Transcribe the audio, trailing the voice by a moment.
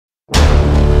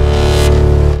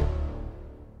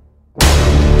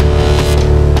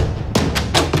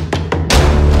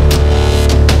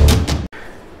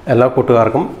എല്ലാ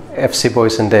കൂട്ടുകാർക്കും FC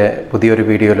ബോയ്സിൻ്റെ പുതിയൊരു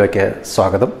വീഡിയോയിലേക്ക്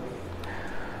സ്വാഗതം.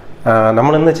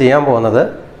 നമ്മളിന്ന് ചെയ്യാൻ പോകുന്നത്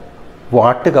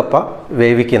വാട്ടുകപ്പ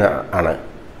വേവിക്കുന്ന ആണ്.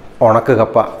 ഉണക്ക്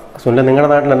കപ്പ. സുനിൽ, നിങ്ങളുടെ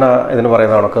നാട്ടിൽ എന്നാ ഇതിന്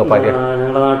പറയുന്നത്? ഉണക്ക് കപ്പ?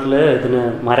 ഞങ്ങളുടെ നാട്ടിൽ ഇതിന്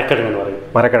മരക്കിഴങ്ങ് എന്ന് പറയും.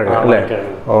 മരക്കിഴങ്ങ് അല്ലേ?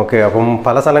 ഓക്കെ. അപ്പം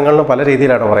പല സ്ഥലങ്ങളിലും പല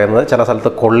രീതിയിലാണ് പറയുന്നത്. ചില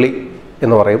സ്ഥലത്ത് കൊള്ളി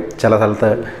എന്ന് പറയും, ചില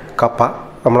സ്ഥലത്ത് കപ്പ.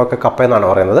 നമ്മളൊക്കെ കപ്പ എന്നാണ്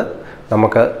പറയുന്നത്.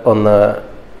 നമുക്ക് ഒന്ന്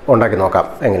ഉണ്ടാക്കി നോക്കാം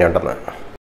എങ്ങനെയുണ്ടെന്ന്.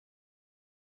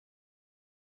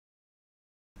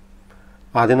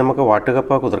 ആദ്യം നമുക്ക്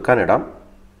വാട്ടുകപ്പ കുതിർക്കാനിടാം.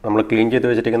 നമ്മൾ ക്ലീൻ ചെയ്ത്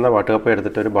വെച്ചിരിക്കുന്ന വാട്ടുകപ്പ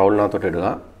എടുത്തിട്ട് ഒരു ബൗളിനകത്തോട്ട് ഇടുക.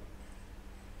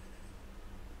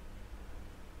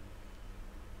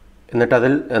 എന്നിട്ട്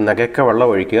അതിൽ നകയ്ക്ക വെള്ളം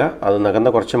ഒഴിക്കുക. അത്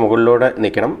നകന്ന് കുറച്ച് മുകളിലൂടെ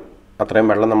നിൽക്കണം.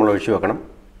 അത്രയും വെള്ളം നമ്മൾ ഒഴിച്ചു വെക്കണം.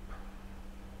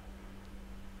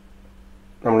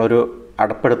 നമ്മളൊരു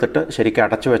അടപ്പെടുത്തിട്ട് ശരിക്കും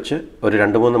അടച്ചു വെച്ച് ഒരു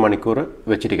 2-3 മണിക്കൂർ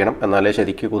വെച്ചിരിക്കണം. എന്നാലേ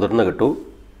ശരിക്ക് കുതിർന്ന് കിട്ടൂ.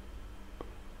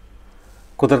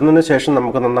 കുതിർന്നതിന് ശേഷം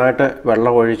നമുക്ക് നന്നായിട്ട്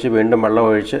വെള്ളം ഒഴിച്ച് വീണ്ടും വെള്ളം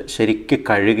ഒഴിച്ച് ശരിക്ക്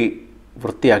കഴുകി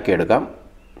വൃത്തിയാക്കിയെടുക്കാം.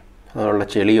 അതിനുള്ള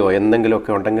ചെളിയോ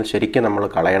എന്തെങ്കിലുമൊക്കെ ഉണ്ടെങ്കിൽ ശരിക്കും നമ്മൾ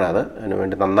കളയണം. അതിന്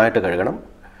വേണ്ടി നന്നായിട്ട് കഴുകണം.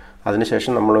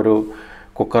 അതിനുശേഷം നമ്മളൊരു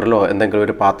കുക്കറിലോ എന്തെങ്കിലും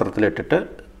ഒരു പാത്രത്തിലിട്ടിട്ട്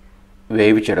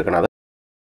വേവിച്ചെടുക്കണം. അത്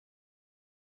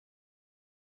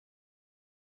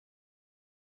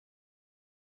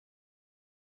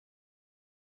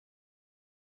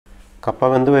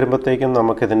കപ്പ വെന്ത് വരുമ്പോഴത്തേക്കും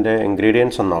നമുക്കിതിൻ്റെ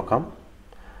ഇൻഗ്രീഡിയൻസ് ഒന്ന് നോക്കാം.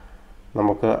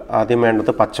 നമുക്ക് ആദ്യം വേണ്ടത്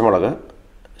പച്ചമുളക്.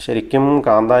 ശരിക്കും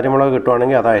കാന്താരിമുളക്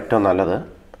കിട്ടുവാണെങ്കിൽ അതാണ് ഏറ്റവും നല്ലത്.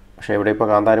 പക്ഷേ ഇവിടെ ഇപ്പോൾ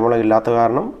കാന്താരിമുളക് ഇല്ലാത്ത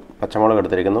കാരണം പച്ചമുളക്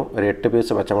എടുത്തിരിക്കുന്നു. ഒരു 8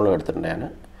 പീസ് പച്ചമുളക് എടുത്തിട്ടുണ്ട് ഞാൻ.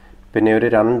 പിന്നെ ഒരു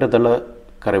 2 ഇതള്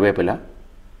കറിവേപ്പില.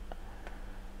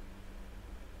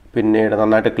 പിന്നീട്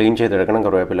നന്നായിട്ട് ക്ലീൻ ചെയ്തെടുക്കണം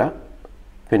കറിവേപ്പില.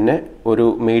 പിന്നെ ഒരു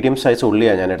മീഡിയം സൈസ്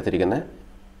ഉള്ളിയാണ് ഞാൻ എടുത്തിരിക്കുന്നത്.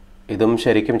 ഇതും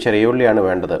ശരിക്കും ചെറിയ ഉള്ളിയാണ്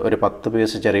വേണ്ടത്. ഒരു 10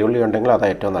 പീസ് ചെറിയ ഉള്ളി ഉണ്ടെങ്കിൽ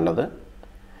അതാണ് ഏറ്റവും നല്ലത്.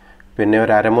 പിന്നെ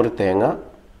ഒരു അരമുറി തേങ്ങ.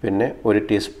 പിന്നെ 1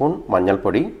 ടീസ്പൂൺ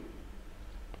മഞ്ഞൾപ്പൊടി.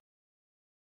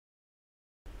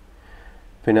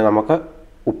 പിന്നെ നമുക്ക്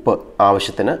ഉപ്പ്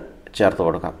ആവശ്യത്തിന് ചേർത്ത്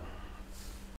കൊടുക്കാം.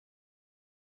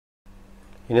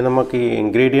 ഇനി നമുക്ക് ഈ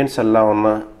ഇൻഗ്രീഡിയൻസ് എല്ലാം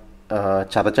ഒന്ന്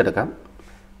ചതച്ചെടുക്കാം.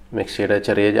 മിക്സിയുടെ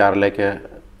ചെറിയ ജാറിലേക്ക്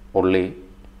ഉള്ളി,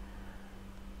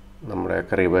 നമ്മുടെ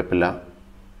കറിവേപ്പില,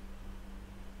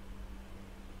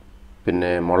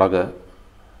 പിന്നെ മുളക്,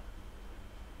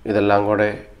 ഇതെല്ലാം കൂടെ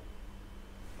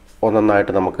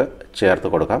ഒന്നൊന്നായിട്ട് നമുക്ക് ചേർത്ത്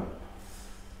കൊടുക്കാം.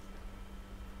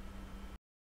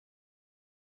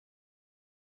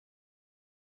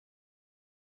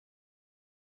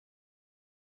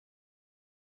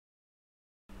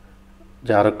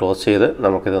 ജാറ് ക്ലോസ് ചെയ്ത്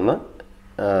നമുക്കിതൊന്ന്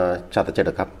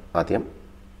ചതച്ചെടുക്കാം. ആദ്യം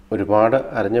ഒരുപാട്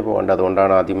അരഞ്ഞു പോകേണ്ട,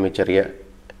 അതുകൊണ്ടാണ് ആദ്യം ഈ ചെറിയ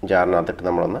ജാറിനകത്തിട്ട്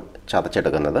നമ്മളൊന്ന്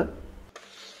ചതച്ചെടുക്കുന്നത്.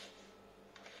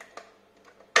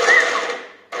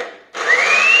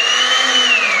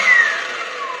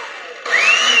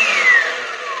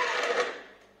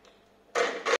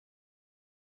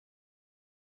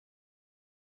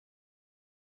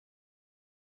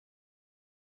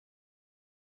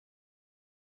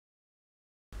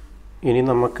 ഇനി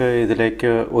നമുക്ക്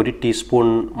ഇതിലേക്ക് 1 ടീസ്പൂൺ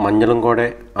മഞ്ഞളും കൂടെ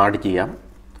ആഡ് ചെയ്യാം.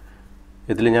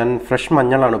 ഇതിൽ ഞാൻ ഫ്രഷ്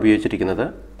മഞ്ഞളാണ് ഉപയോഗിച്ചിരിക്കുന്നത്.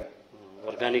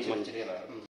 ഓർഗാനിക്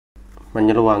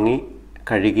മഞ്ഞൾ വാങ്ങി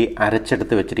കഴുകി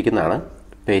അരച്ചെടുത്ത് വെച്ചിരിക്കുന്നതാണ്,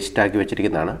 പേസ്റ്റാക്കി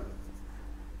വെച്ചിരിക്കുന്നതാണ്.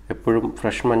 എപ്പോഴും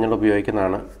ഫ്രഷ് മഞ്ഞൾ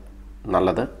ഉപയോഗിക്കുന്നതാണ്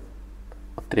നല്ലത്.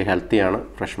 ഒത്തിരി ഹെൽത്തിയാണ്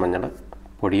ഫ്രഷ് മഞ്ഞൾ.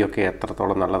 പൊടിയൊക്കെ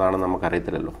എത്രത്തോളം നല്ലതാണെന്ന്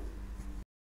നമുക്കറിയത്തില്ലല്ലോ.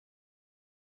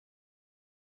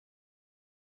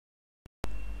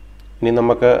 ഇനി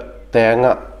നമുക്ക് തേങ്ങ,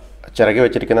 ചിരകി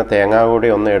വെച്ചിരിക്കുന്ന തേങ്ങ കൂടി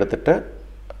ഒന്ന് എടുത്തിട്ട്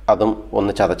അതും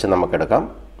ഒന്ന് ചതച്ച് നമുക്കെടുക്കാം.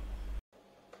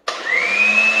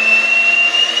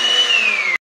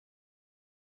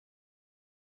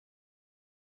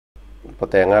 ഇപ്പോൾ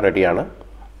തേങ്ങ റെഡിയാണ്.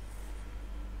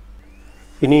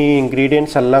 ഇനി ഈ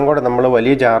ഇൻഗ്രീഡിയൻസ് എല്ലാം കൂടെ നമ്മൾ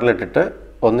വലിയ ജാറിലിട്ടിട്ട്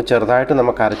ഒന്ന് ചെറുതായിട്ട്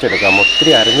നമുക്ക് അരച്ചെടുക്കാം.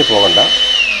 ഒത്തിരി അരിഞ്ഞു പോകണ്ട,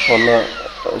 ഒന്ന്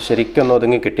ശരിക്കൊന്ന്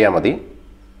ഒതുങ്ങി കിട്ടിയാൽ മതി.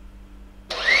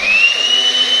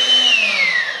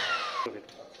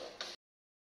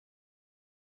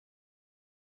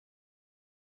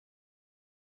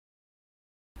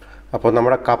 അപ്പോൾ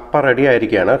നമ്മുടെ കപ്പ റെഡി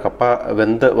ആയിരിക്കുകയാണ്. കപ്പ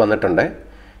വെന്ത് വന്നിട്ടുണ്ട്.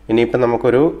 ഇനിയിപ്പോൾ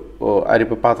നമുക്കൊരു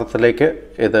അരിപ്പ പാത്രത്തിലേക്ക്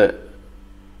ഇത്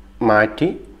മാറ്റി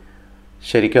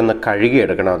ശരിക്കൊന്ന്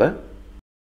കഴുകിയെടുക്കണം. അത്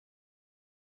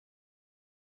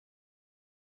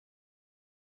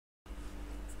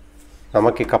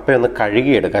നമുക്ക് ഈ കപ്പയൊന്ന്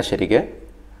കഴുകിയെടുക്കാം ശരിക്ക്.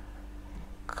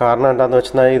 കാരണം എന്താണെന്ന്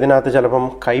വെച്ചാൽ ഇതിനകത്ത് ചിലപ്പം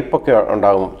കയ്പ്പൊക്കെ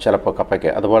ഉണ്ടാകും ചിലപ്പോൾ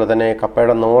കപ്പയ്ക്ക്. അതുപോലെ തന്നെ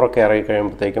കപ്പയുടെ നൂറൊക്കെ ഇറങ്ങി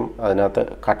കഴിയുമ്പോഴത്തേക്കും അതിനകത്ത്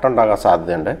കട്ടുണ്ടാകാൻ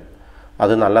സാധ്യതയുണ്ട്.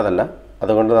 അത് നല്ലതല്ല.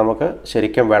 അതുകൊണ്ട് നമുക്ക്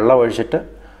ശരിക്കും വെള്ളം ഒഴിച്ചിട്ട്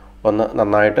ഒന്ന്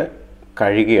നന്നായിട്ട്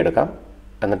കഴുകിയെടുക്കാം.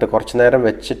 എന്നിട്ട് കുറച്ച് നേരം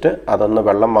വെച്ചിട്ട് അതൊന്ന്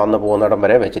വെള്ളം വന്ന് പോകുന്നിടം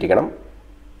വരെ വെച്ചിരിക്കണം.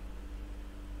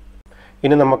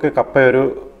 ഇനി നമുക്ക് കപ്പ ഒരു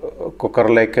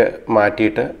കുക്കറിലേക്ക്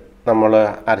മാറ്റിയിട്ട് നമ്മൾ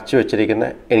അരച്ച് വെച്ചിരിക്കുന്ന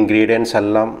ഇൻഗ്രീഡിയൻസ്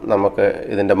എല്ലാം നമുക്ക്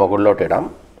ഇതിൻ്റെ മുകളിലോട്ട് ഇടാം.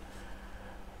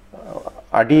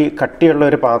 അടി കട്ടിയുള്ള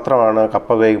ഒരു പാത്രമാണ്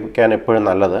കപ്പ വേവിക്കാൻ എപ്പോഴും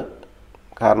നല്ലത്.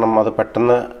 കാരണം അത്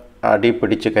പെട്ടെന്ന് അടി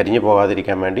പിടിച്ച് കരിഞ്ഞു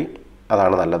പോകാതിരിക്കാൻ വേണ്ടി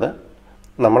അതാണ് നല്ലത്.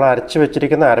 നമ്മൾ അരച്ച്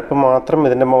വെച്ചിരിക്കുന്ന അരപ്പ് മാത്രം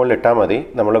ഇതിൻ്റെ മുകളിൽ ഇട്ടാൽ മതി.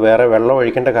 നമ്മൾ വേറെ വെള്ളം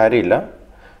ഒഴിക്കേണ്ട കാര്യമില്ല.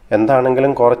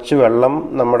 എന്താണെങ്കിലും കുറച്ച് വെള്ളം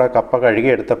നമ്മുടെ കപ്പ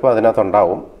കഴുകിയെടുത്തപ്പോൾ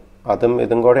അതിനകത്തുണ്ടാവും. അതും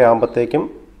ഇതും കൂടെ ആകുമ്പോഴത്തേക്കും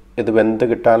ഇത് വെന്ത്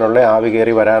കിട്ടാനുള്ള ആവി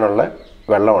കയറി വരാനുള്ള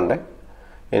വെള്ളമുണ്ട്.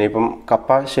 ഇനിയിപ്പം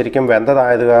കപ്പ ശരിക്കും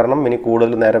വെന്തതായത് കാരണം ഇനി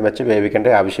കൂടുതൽ നേരം വെച്ച് വേവിക്കേണ്ട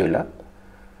ആവശ്യമില്ല.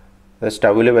 ഇത്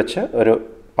സ്റ്റൗവിൽ വെച്ച് ഒരു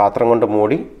പാത്രം കൊണ്ട്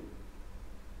മൂടി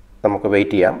നമുക്ക്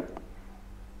വെയിറ്റ് ചെയ്യാം.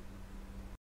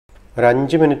 ഒരു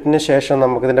 5 മിനിറ്റിന് ശേഷം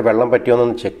നമുക്കിതിൻ്റെ വെള്ളം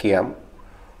പറ്റിയോന്നൊന്ന് ചെക്ക് ചെയ്യാം.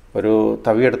 ഒരു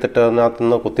തവി എടുത്തിട്ട്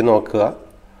അതിനകത്തുനിന്ന് കുത്തി നോക്കുക.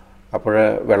 അപ്പോൾ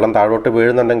വെള്ളം താഴോട്ട്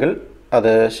വീഴുന്നുണ്ടെങ്കിൽ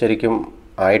അത് ശരിക്കും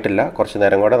ആയിട്ടില്ല. കുറച്ച്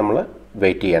നേരം കൂടെ നമ്മൾ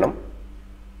വെയിറ്റ് ചെയ്യണം.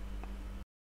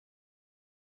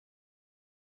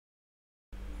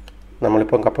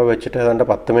 നമ്മളിപ്പം കപ്പ വെച്ചിട്ട് ഏതാണ്ട്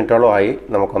 10 മിനിറ്റോളം ആയി.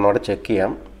 നമുക്കൊന്നുകൂടെ ചെക്ക്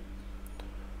ചെയ്യാം.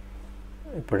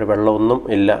 ഇപ്പോഴും വെള്ളമൊന്നും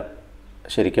ഇല്ല,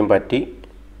 ശരിക്കും പറ്റി.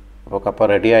 അപ്പോൾ കപ്പ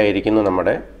റെഡി ആയിരിക്കുന്നു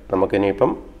നമ്മുടെ.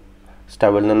 നമുക്കിനിയിപ്പം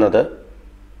സ്റ്റൗവിൽ നിന്നത്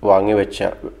വാങ്ങി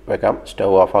വെക്കാം. സ്റ്റൗ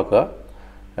ഓഫാക്കുക.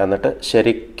 എന്നിട്ട്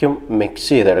ശരിക്കും മിക്സ്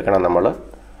ചെയ്തെടുക്കണം. നമ്മൾ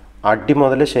അടി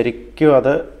മുതൽ ശരിക്കും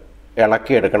അത്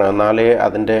ഇളക്കിയെടുക്കണം. എന്നാലേ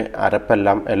അതിൻ്റെ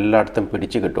അരപ്പെല്ലാം എല്ലായിടത്തും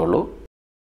പിടിച്ച് കിട്ടുള്ളൂ.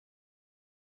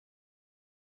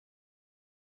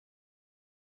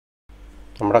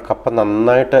 നമ്മുടെ കപ്പ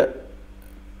നന്നായിട്ട്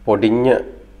പൊടിഞ്ഞ്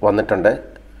വന്നിട്ടുണ്ട്.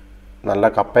 നല്ല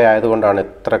കപ്പയായതുകൊണ്ടാണ്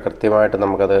ഇത്ര കൃത്യമായിട്ട്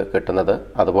നമുക്കത് കിട്ടുന്നത്.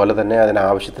 അതുപോലെ തന്നെ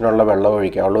അതിനാവശ്യത്തിനുള്ള വെള്ളം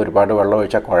ഒഴിക്കാവുള്ളൂ. ഒരുപാട് വെള്ളം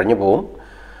ഒഴിച്ചാൽ കുഴഞ്ഞു പോവും.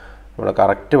 നമ്മൾ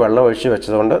കറക്റ്റ് വെള്ളം ഒഴിച്ച്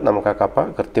വെച്ചതുകൊണ്ട് നമുക്ക് ആ കപ്പ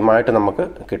കൃത്യമായിട്ട് നമുക്ക്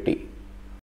കിട്ടി.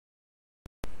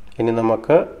 ഇനി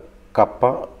നമുക്ക് കപ്പ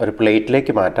ഒരു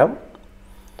പ്ലേറ്റിലേക്ക് മാറ്റാം.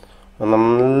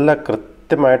 നല്ല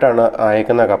കൃത്യമായിട്ടാണ്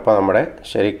അയക്കുന്ന കപ്പ നമ്മുടെ.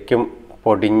 ശരിക്കും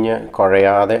പൊടിഞ്ഞ്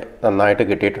കുഴയാതെ നന്നായിട്ട്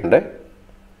കിട്ടിയിട്ടുണ്ട്.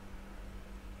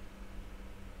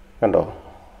 കണ്ടോ,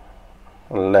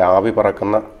 നല്ല ആവി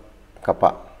പറക്കുന്ന കപ്പ.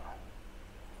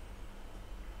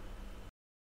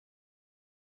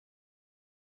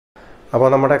 അപ്പോൾ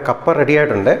നമ്മുടെ കപ്പ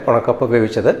റെഡിയായിട്ടുണ്ട്, ഉണക്കപ്പ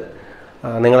വേവിച്ചത്.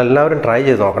 നിങ്ങളെല്ലാവരും ട്രൈ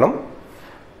ചെയ്ത് നോക്കണം.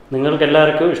 നിങ്ങൾക്ക്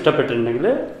എല്ലാവർക്കും ഇഷ്ടപ്പെട്ടിട്ടുണ്ടെങ്കിൽ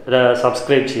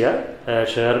സബ്സ്ക്രൈബ് ചെയ്യുക,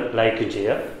 ഷെയർ ലൈക്കും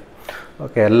ചെയ്യുക.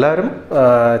 ഓക്കെ, എല്ലാവരും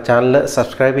ചാനൽ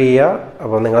സബ്സ്ക്രൈബ് ചെയ്യുക.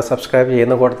 അപ്പോൾ നിങ്ങൾ സബ്സ്ക്രൈബ്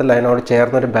ചെയ്യുന്ന കൂട്ടത്തിൽ അതിനോട്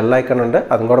ചേർന്നൊരു ബെല്ലൈക്കൺ ഉണ്ട്,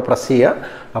 അതും കൂടെ പ്രസ്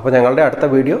ചെയ്യുക. അപ്പോൾ ഞങ്ങളുടെ അടുത്ത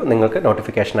വീഡിയോ നിങ്ങൾക്ക്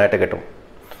നോട്ടിഫിക്കേഷനായിട്ട് കിട്ടും.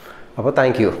 അപ്പോൾ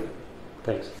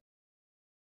താങ്ക്സ്.